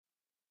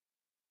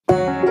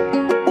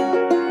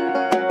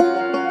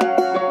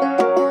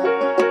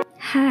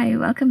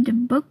welcome to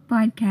Book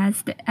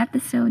Podcast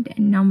episode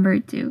number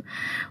 2.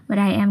 What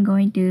I am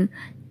going to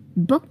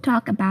book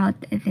talk about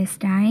this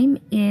time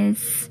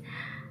is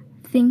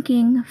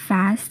Thinking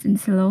Fast and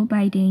Slow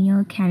by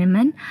Daniel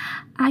Kahneman.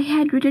 I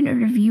had written a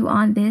review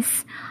on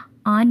this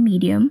on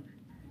Medium,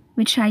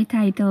 which I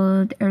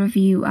titled A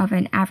Review of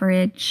an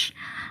Average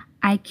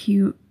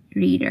IQ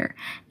Reader.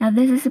 Now,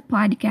 this is a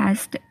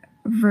podcast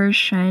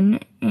version,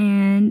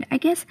 and I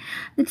guess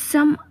that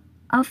some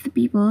of the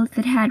people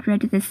that had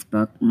read this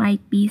book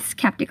might be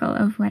skeptical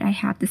of what I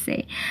have to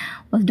say.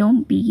 Well,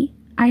 don't be.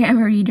 I am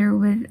a reader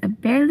with a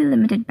barely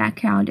limited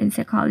background in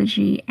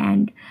psychology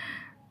and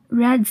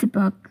read the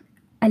book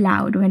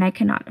aloud when I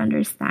cannot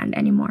understand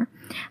anymore.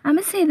 I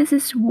must say this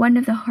is one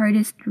of the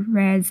hardest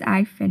reads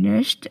I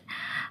finished.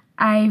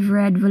 I've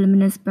read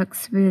voluminous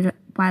books while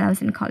I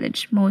was in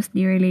college,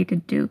 mostly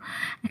related to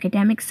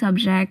academic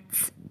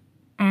subjects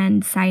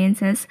and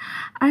sciences.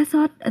 I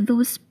thought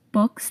those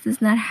books does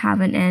not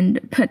have an end,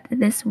 but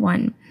this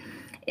one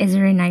is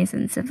a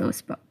renaissance of those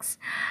books.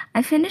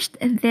 I finished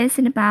this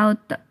in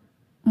about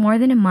more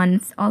than a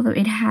month, although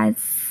it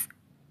has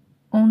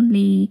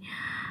only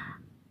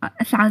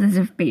thousands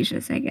of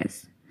pages, I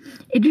guess.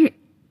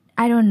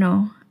 I don't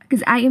know,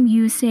 because I am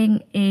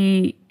using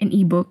an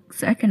ebook,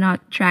 so I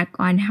cannot track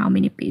on how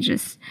many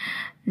pages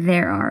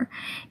there are.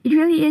 It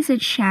really is a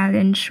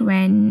challenge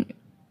when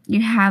you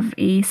have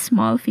a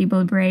small,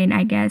 feeble brain.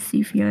 I guess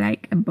you feel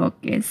like a book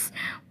is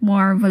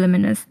more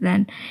voluminous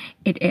than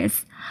it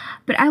is.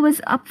 But I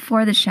was up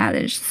for the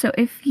challenge. So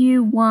if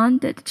you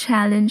want to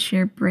challenge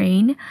your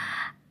brain,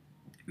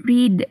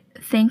 read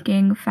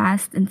Thinking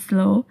Fast and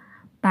Slow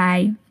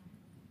by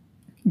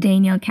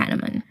Daniel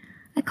Kahneman.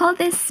 I call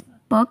this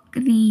book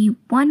the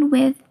one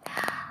with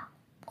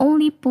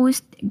only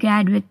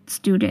postgraduate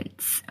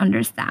students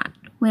understand,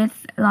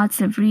 with lots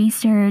of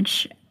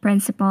research,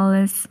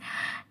 principles,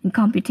 and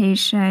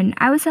computation.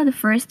 I was on the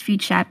first few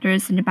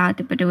chapters and about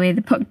to put away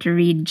the book to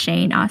read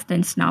Jane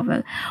Austen's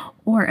novel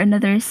or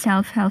another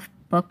self-help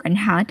book on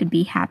how to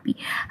be happy.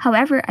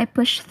 However, I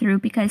pushed through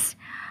because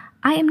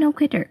I am no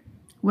quitter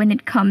when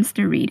it comes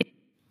to reading.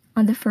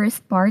 On the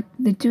first part,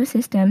 the two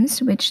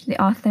systems, which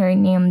the author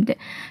named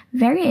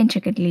very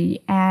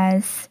intricately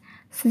as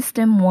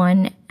System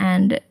 1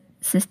 and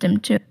System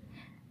 2.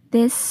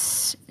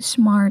 These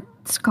smart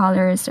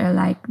scholars are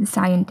like the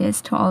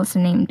scientists who also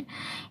named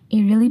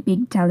a really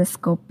big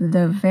telescope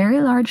the Very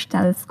Large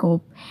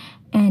Telescope,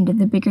 and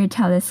the bigger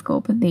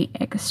telescope the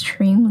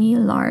Extremely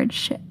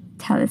Large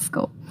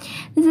Telescope.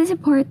 This is a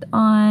part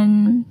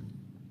on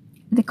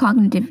the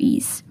cognitive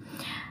ease.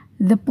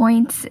 The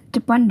points to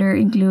ponder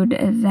include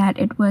that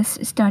it was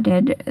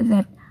studied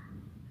that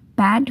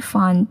bad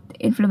font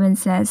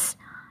influences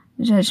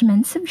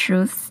judgments of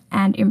truth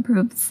and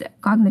improves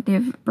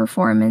cognitive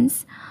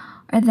performance,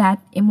 or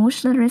that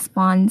emotional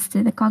response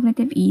to the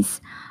cognitive ease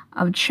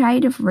of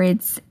triad of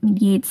words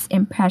mediates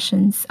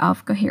impressions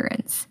of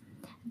coherence.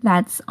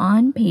 That's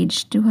on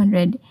page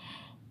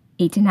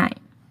 289.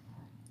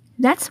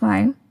 That's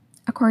why,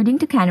 according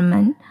to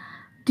Kahneman,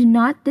 do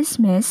not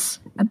dismiss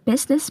a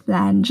business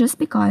plan just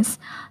because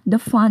the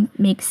font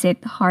makes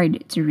it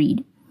hard to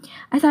read.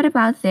 I thought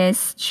about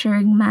this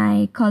during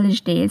my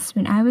college days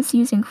when I was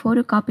using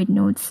photocopied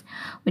notes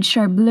which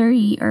are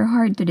blurry or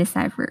hard to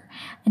decipher,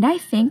 and I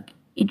think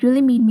it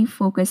really made me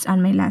focus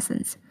on my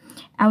lessons.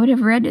 I would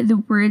have read the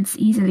words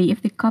easily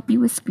if the copy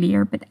was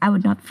clear, but I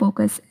would not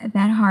focus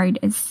that hard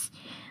as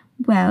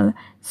well.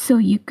 As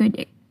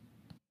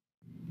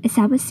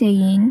I was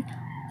saying,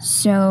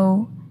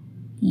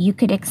 you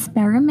could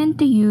experiment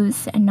to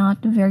use a not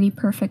very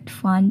perfect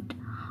font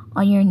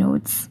on your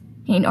notes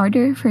in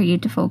order for you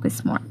to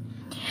focus more.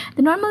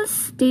 The normal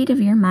state of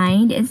your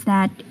mind is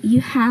that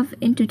you have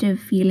intuitive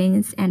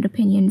feelings and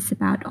opinions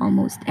about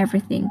almost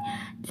everything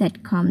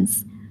that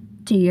comes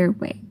to your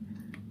way.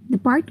 The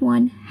part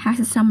 1 has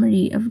a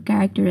summary of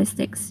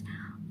characteristics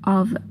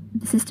of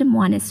the System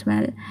 1 as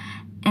well,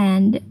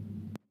 and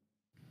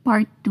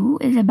part 2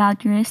 is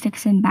about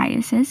heuristics and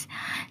biases.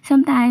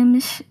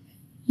 Sometimes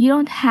you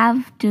don't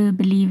have to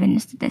believe in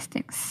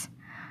statistics.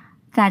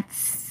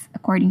 That's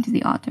according to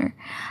the author.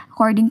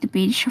 According to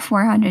page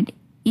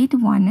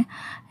 481,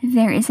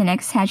 there is an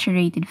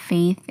exaggerated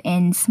faith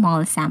in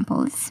small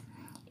samples.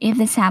 If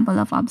the sample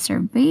of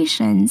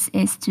observations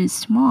is too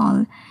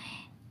small,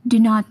 do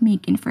not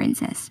make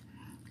inferences.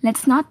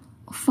 Let's not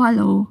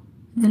follow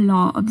the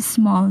law of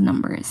small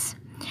numbers.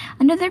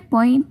 Another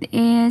point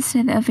is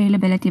the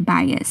availability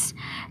bias.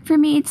 For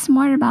me, it's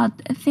more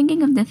about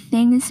thinking of the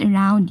things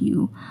around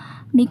you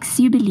makes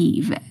you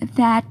believe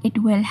that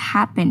it will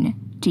happen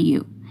to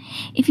you.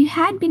 If you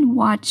had been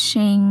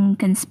watching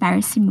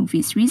conspiracy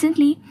movies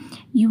recently,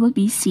 you will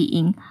be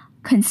seeing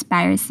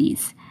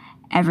conspiracies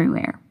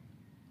everywhere.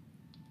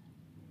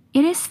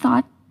 It is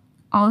thought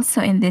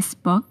also in this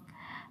book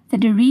that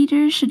the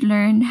reader should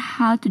learn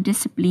how to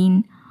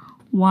discipline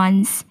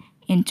one's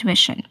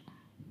intuition.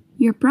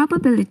 Your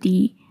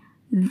probability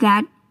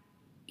that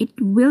it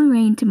will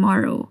rain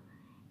tomorrow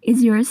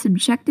is your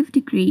subjective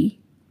degree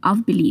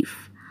of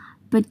belief,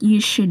 but you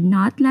should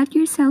not let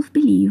yourself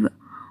believe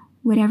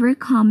Whatever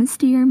comes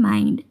to your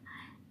mind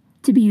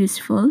to be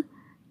useful,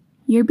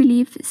 your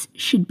beliefs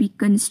should be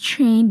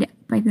constrained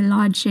by the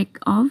logic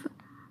of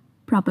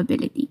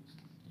probability.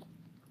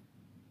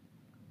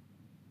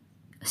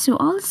 So,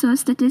 also,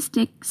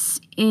 statistics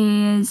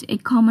is a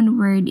common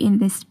word in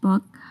this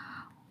book.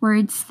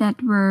 Words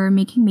that were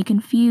making me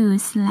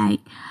confused,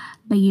 like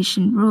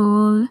Bayesian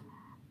rule,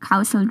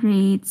 causal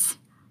rates,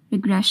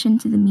 regression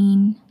to the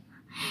mean.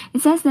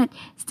 It says that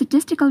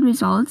statistical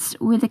results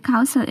with a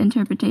causal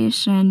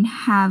interpretation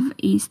have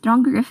a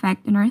stronger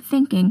effect on our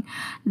thinking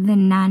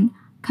than non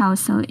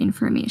causal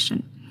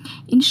information.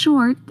 In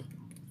short,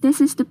 this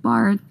is the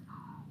part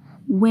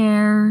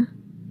where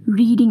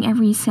reading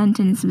every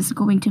sentence was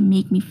going to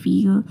make me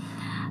feel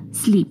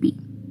sleepy.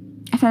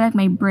 I felt like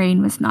my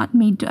brain was not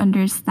made to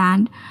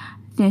understand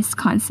these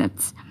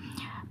concepts.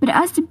 But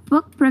as the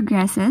book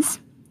progresses,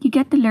 you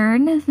get to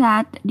learn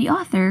that the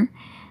author,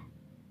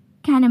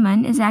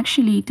 Kahneman, is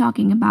actually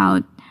talking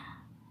about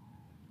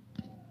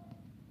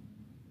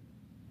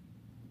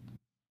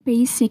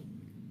basic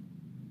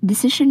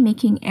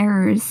decision-making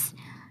errors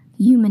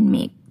human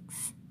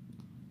makes.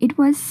 It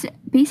was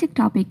basic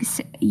topics,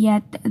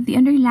 yet the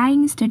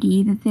underlying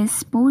study that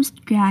this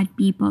post-grad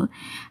people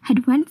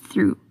had went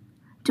through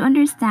to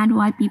understand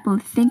why people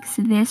think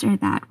this or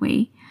that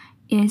way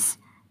is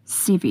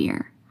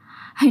severe.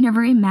 I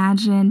never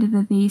imagined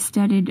that they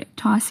studied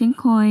tossing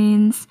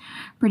coins,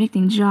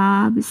 predicting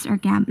jobs, or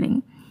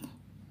gambling.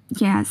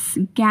 Yes,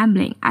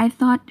 gambling. I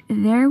thought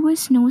there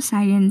was no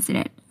science in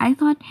it. I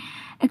thought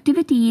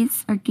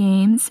activities or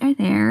games are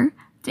there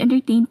to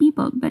entertain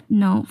people, but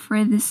no,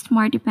 for the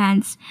smarty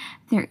pants,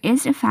 there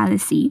is a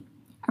fallacy,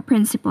 a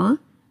principle,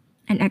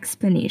 an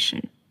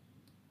explanation.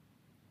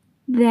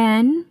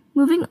 Then,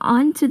 moving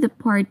on to the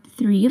part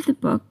 3 of the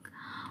book,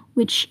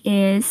 which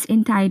is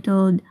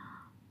entitled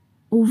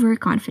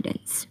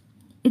Overconfidence.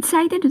 It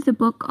cited the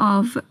book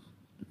of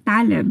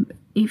Taleb,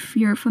 if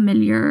you're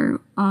familiar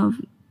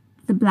of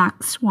The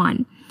Black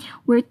Swan,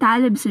 where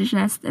Taleb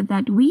suggests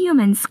that we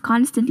humans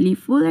constantly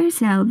fool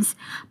ourselves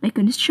by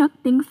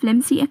constructing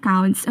flimsy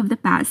accounts of the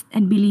past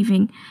and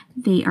believing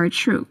they are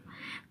true.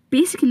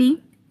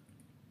 Basically,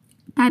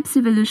 types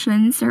of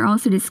illusions are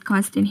also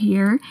discussed in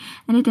here,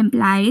 and it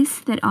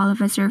implies that all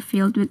of us are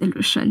filled with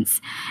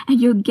illusions,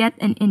 and you'll get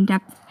an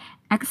in-depth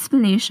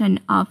explanation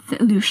of the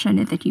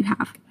illusion that you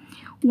have.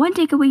 One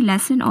takeaway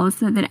lesson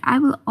also that I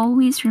will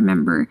always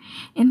remember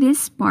in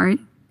this part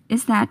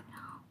is that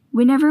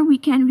whenever we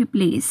can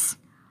replace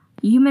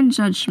human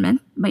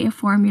judgment by a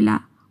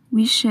formula,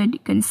 we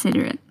should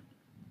consider it.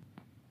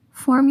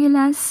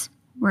 Formulas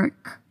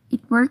work.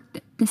 It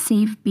worked to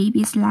save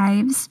babies'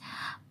 lives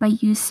by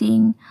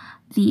using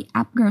the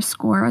Apgar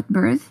score at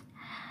birth.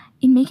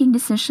 In making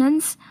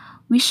decisions,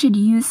 we should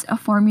use a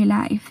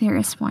formula if there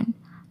is one.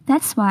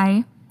 That's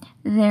why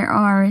there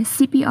are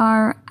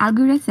CPR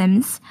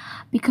algorithms,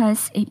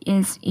 because it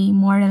is a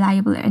more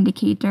reliable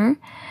indicator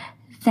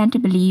than to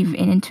believe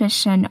in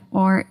intuition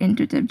or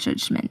intuitive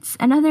judgments.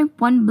 Another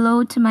one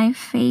blow to my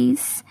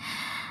face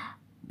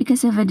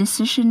because of a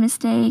decision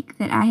mistake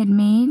that I had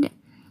made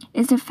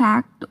is the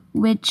fact,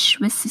 which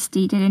was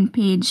stated in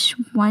page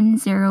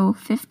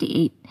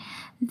 1058,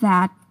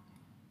 that,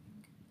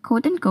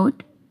 quote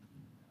unquote,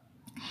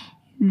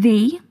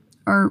 they,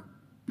 or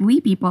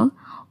we people,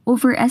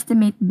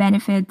 overestimate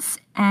benefits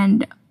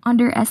and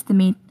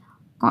underestimate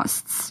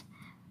costs.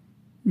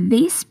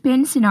 They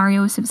spin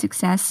scenarios of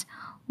success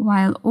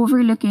while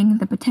overlooking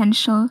the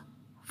potential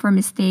for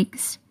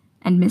mistakes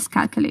and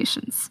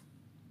miscalculations.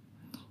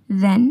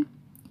 Then,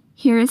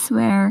 here is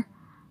where,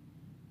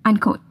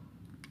 unquote,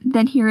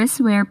 then here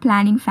is where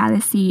planning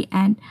fallacy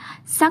and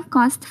sunk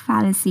cost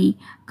fallacy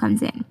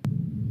comes in.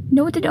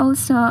 Noted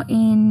also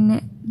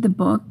in the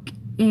book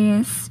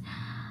is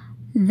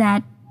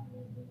that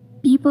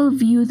people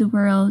view the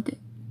world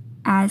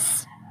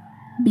as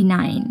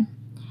benign.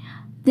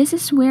 This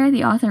is where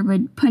the author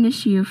would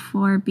punish you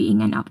for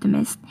being an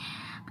optimist,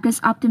 because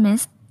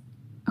optimists,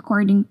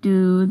 according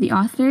to the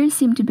author,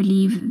 seem to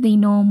believe they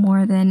know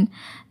more than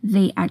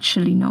they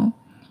actually know.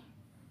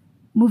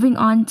 Moving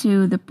on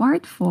to the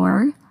part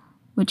 4,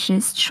 which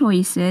is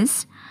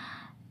choices.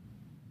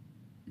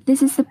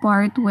 This is the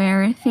part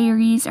where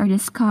theories are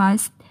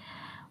discussed.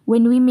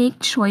 When we make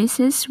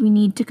choices, we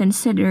need to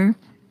consider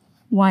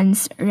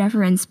one's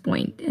reference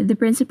point, the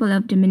principle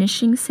of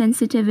diminishing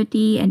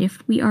sensitivity, and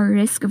if we are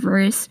risk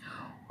averse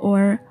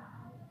or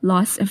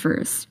loss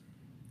averse.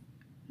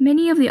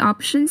 Many of the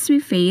options we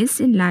face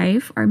in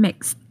life are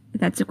mixed.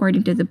 That's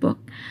according to the book.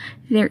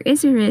 There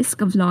is a risk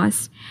of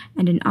loss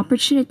and an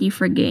opportunity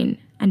for gain,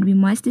 and we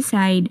must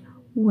decide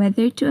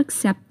whether to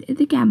accept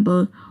the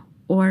gamble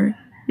or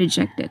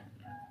reject it.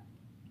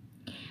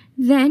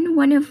 Then,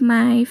 one of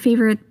my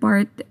favorite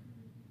part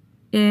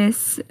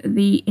is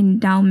the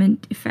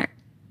endowment effect.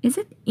 Is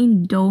it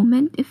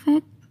endowment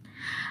effect?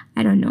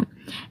 I don't know.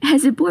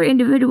 As a poor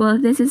individual,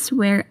 this is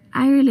where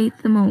I relate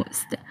the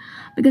most.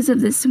 Because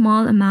of the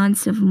small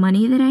amounts of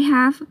money that I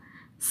have,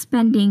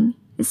 spending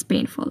is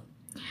painful.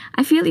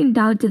 I feel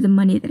endowed to the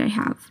money that I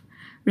have.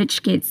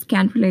 Rich kids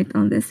can't relate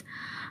on this.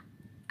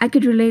 I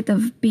could relate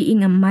of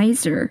being a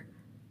miser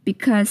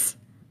because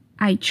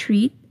I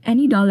treat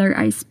any dollar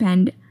I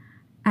spend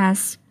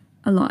as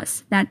a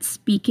loss. That's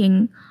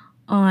speaking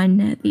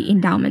on the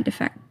endowment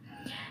effect.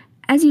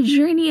 As you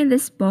journey in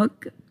this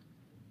book,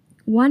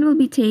 one will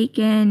be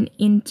taken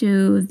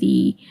into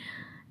the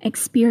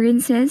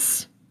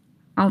experiences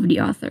of the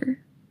author.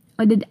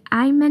 Or did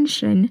I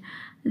mention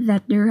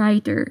that the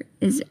writer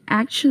is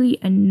actually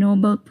a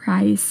Nobel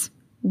Prize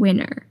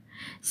winner?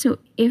 So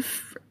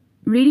if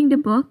reading the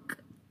book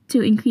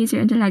to increase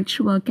your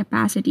intellectual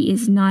capacity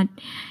is not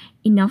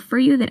enough for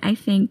you, then I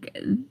think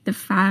the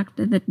fact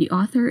that the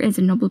author is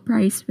a Nobel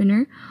Prize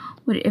winner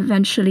would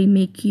eventually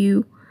make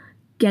you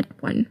get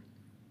one.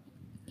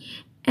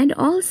 And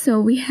also,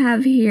 we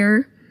have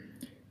here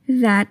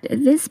that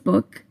this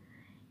book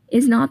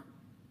is not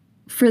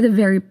for the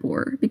very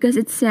poor, because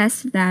it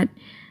says that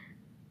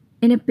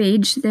in a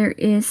page there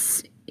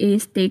is a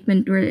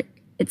statement where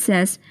it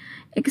says,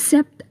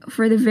 except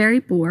for the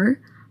very poor,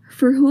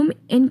 for whom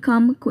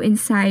income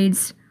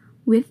coincides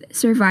with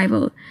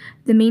survival,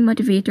 the main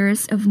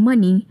motivators of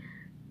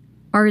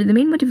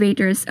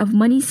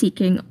money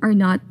seeking are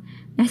not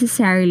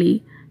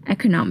necessarily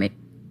economic.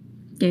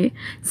 Okay,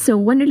 so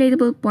one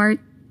relatable part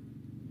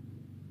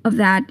of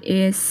that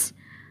is,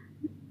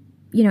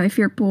 if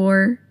you're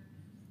poor,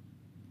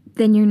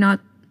 then you're not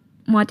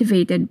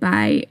motivated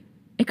by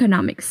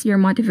economics, you're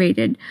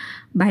motivated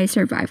by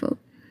survival.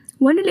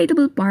 One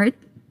relatable part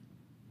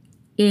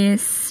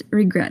is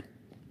regret.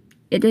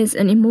 It is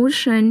an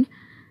emotion,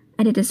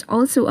 and it is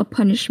also a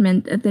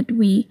punishment that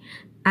we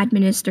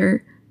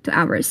administer to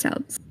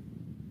ourselves.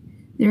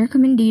 The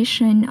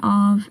recommendation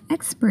of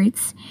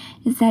experts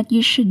is that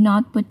you should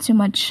not put too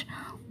much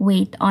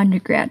weight on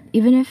regret.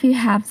 Even if you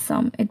have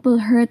some, it will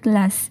hurt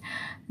less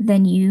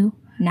than you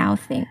now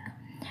think.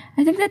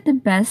 I think that the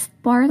best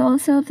part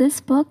also of this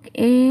book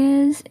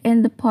is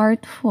in the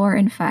part 4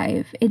 and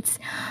 5. It's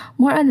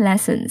more on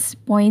lessons,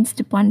 points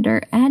to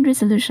ponder, and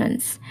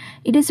resolutions.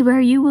 It is where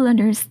you will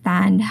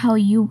understand how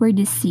you were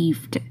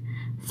deceived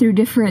through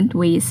different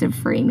ways of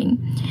framing.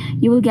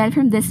 You will get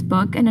from this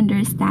book an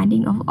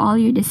understanding of all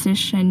your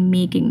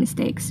decision-making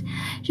mistakes.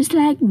 Just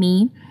like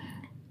me,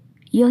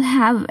 you'll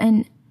have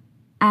an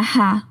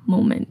aha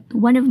moment.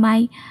 One of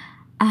my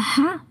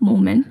aha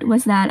moment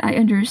was that I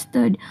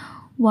understood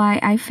why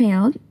I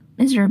failed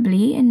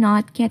miserably in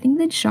not getting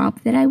the job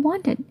that I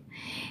wanted.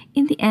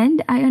 In the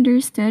end, I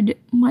understood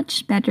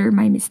much better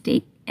my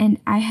mistake, and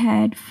I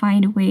had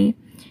find a way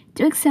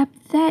to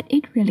accept that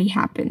it really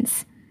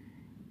happens.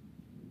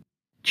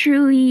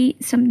 Truly,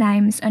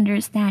 sometimes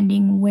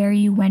understanding where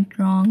you went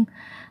wrong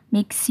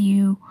makes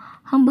you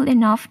humble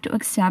enough to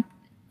accept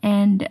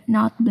and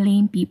not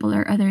blame people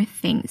or other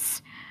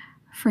things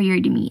for your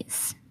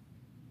demise.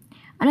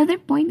 Another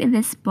point in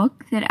this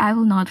book that I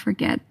will not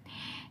forget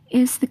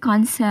is the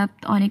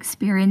concept on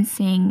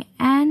experiencing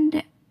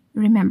and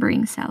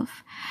remembering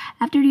self.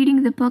 After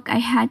reading the book, I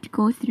had to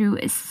go through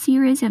a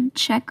series of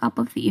checkup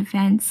of the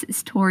events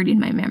stored in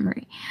my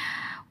memory.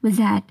 Was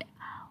that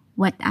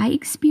what I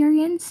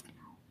experienced,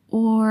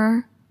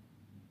 or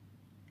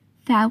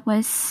that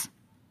was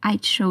I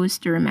chose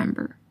to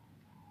remember?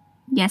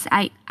 Yes,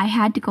 I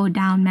had to go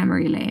down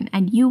memory lane,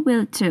 and you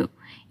will too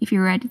if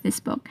you read this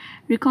book,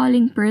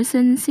 recalling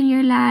persons in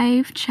your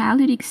life,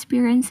 childhood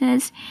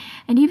experiences,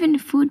 and even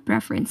food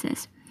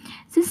preferences.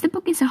 Since the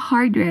book is a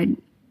hard read,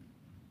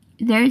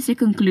 there is a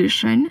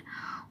conclusion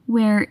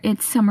where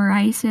it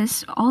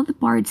summarizes all the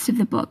parts of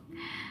the book.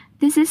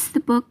 This is the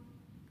book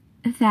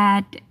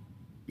that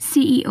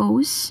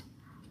CEOs,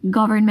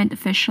 government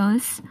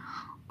officials,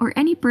 or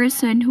any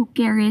person who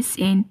carries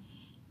in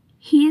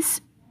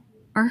his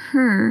or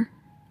her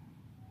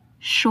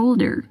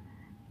shoulder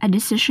a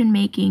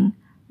decision-making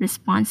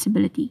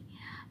responsibility,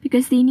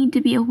 because they need to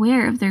be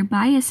aware of their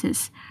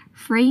biases,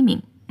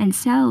 framing, and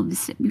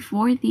selves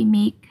before they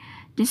make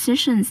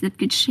decisions that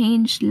could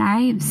change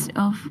lives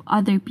of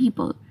other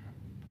people.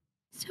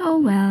 So,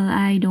 well,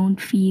 I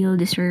don't feel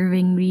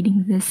deserving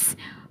reading this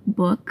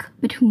book,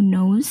 but who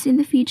knows, in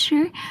the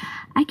future,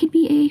 I could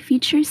be a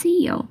future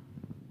CEO.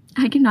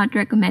 I cannot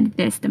recommend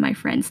this to my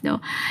friends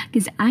though,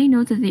 because I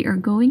know that they are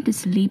going to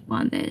sleep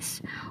on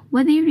this.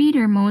 What they read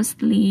are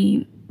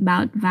mostly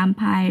about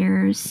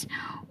vampires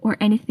or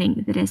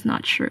anything that is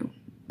not true.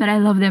 But I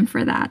love them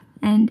for that,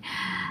 and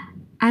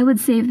I would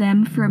save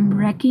them from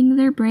wrecking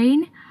their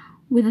brain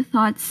with the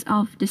thoughts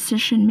of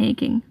decision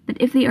making. But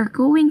if they are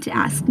going to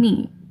ask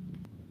me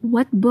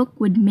what book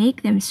would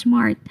make them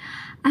smart,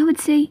 I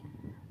would say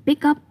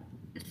pick up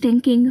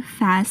Thinking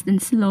Fast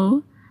and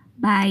Slow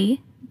by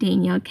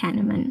Daniel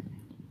Kahneman.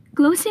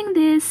 Closing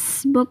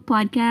this book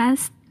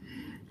podcast,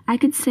 I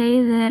could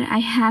say that I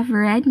have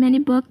read many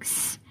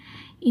books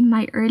in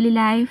my early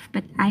life,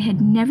 but I had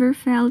never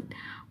felt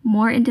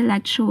more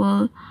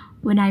intellectual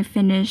when I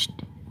finished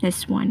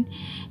this one.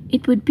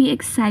 It would be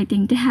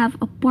exciting to have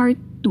a part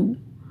 2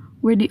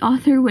 where the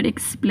author would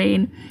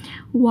explain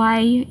why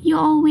you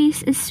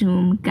always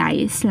assume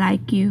guys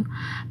like you,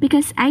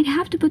 because I'd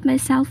have to put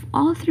myself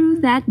all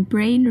through that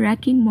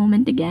brain-wrecking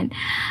moment again.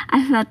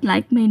 I felt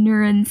like my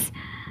neurons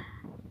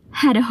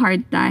had a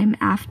hard time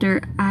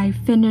after I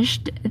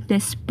finished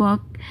this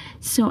book,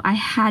 so I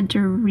had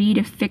to read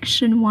a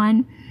fiction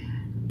one.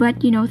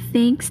 But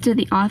thanks to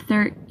the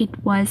author,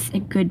 it was a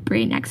good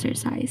brain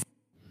exercise.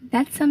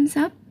 That sums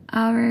up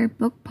our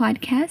book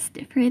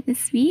podcast for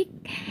this week.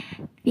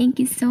 Thank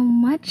you so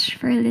much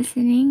for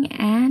listening,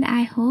 and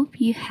I hope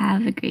you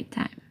have a great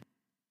time.